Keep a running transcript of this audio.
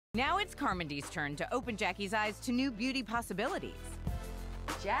Now it's Carmindy's turn to open Jackie's eyes to new beauty possibilities.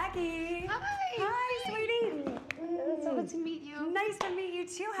 Jackie! Hi! Hi, sweetie! So good to meet you. Nice to meet you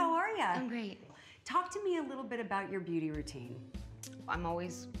too. How are you? I'm great. Talk to me a little bit about your beauty routine. I'm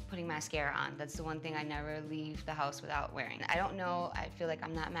always putting mascara on. That's the one thing I never leave the house without wearing. I don't know, I feel like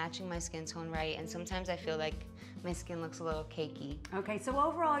I'm not matching my skin tone right, and sometimes I feel like my skin looks a little cakey. Okay, so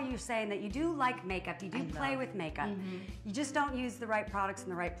overall you're saying that you do like makeup, you do play with makeup. You just don't use the right products in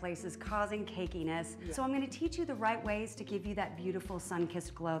the right places, causing cakiness. Yeah. So I'm gonna teach you the right ways to give you that beautiful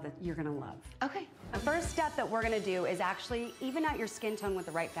sun-kissed glow that you're gonna love. Okay. The first step that we're gonna do is actually even out your skin tone with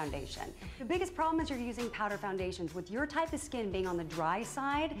the right foundation. The biggest problem is you're using powder foundations. With your type of skin being on the dry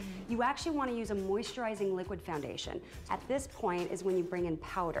side, you actually wanna use a moisturizing liquid foundation. At this point is when you bring in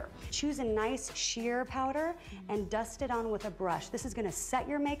powder. Choose a nice sheer powder and dust it on with a brush. This is gonna set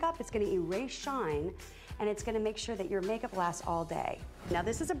your makeup, it's gonna erase shine, and it's gonna make sure that your makeup lasts all day. Now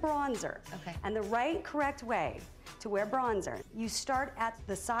this is a bronzer. Okay. And the right correct way to wear bronzer, you start at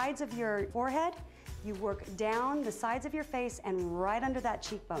the sides of your forehead, you work down the sides of your face and right under that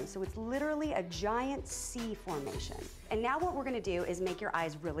cheekbone. So it's literally a giant C formation. And now what we're gonna do is make your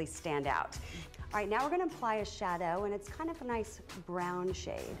eyes really stand out. All right, now we're gonna apply a shadow, and it's kind of a nice brown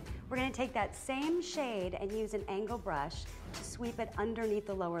shade. We're gonna take that same shade and use an angle brush to sweep it underneath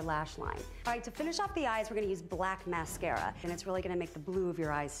the lower lash line. All right, to finish off the eyes, we're gonna use black mascara, and it's really gonna make the blue of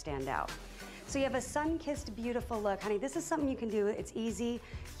your eyes stand out. So you have a sun-kissed, beautiful look. Honey, this is something you can do. It's easy.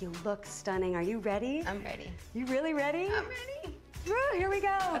 You look stunning. Are you ready? I'm ready. You really ready? I'm ready. Woo, here we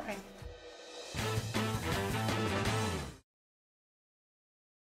go. Okay.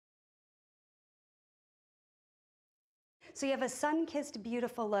 So you have a sun-kissed,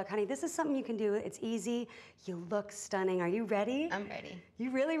 beautiful look. Honey, this is something you can do. It's easy. You look stunning. Are you ready? I'm ready.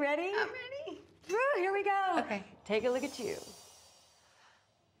 You really ready? I'm ready. Woo, here we go. Okay. Take a look at you.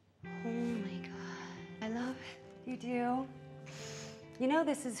 Oh my God. I love it. You do? You know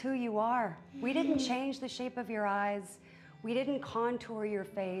this is who you are. We didn't change the shape of your eyes. We didn't contour your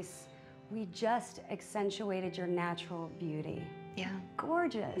face. We just accentuated your natural beauty. Yeah.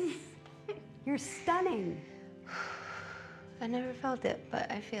 Gorgeous. You're stunning. I never felt it,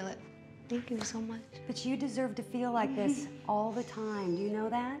 but I feel it. Thank you so much. But you deserve to feel like this all the time. Do you know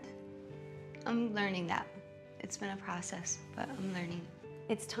that? I'm learning that. It's been a process, but I'm learning.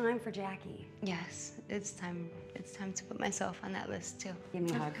 It's time for Jackie. Yes, it's time. It's time to put myself on that list too. Give me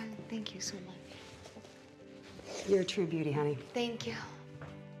a hug. Thank you so much. You're a true beauty, honey. Thank you.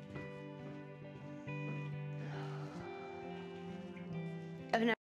 I've never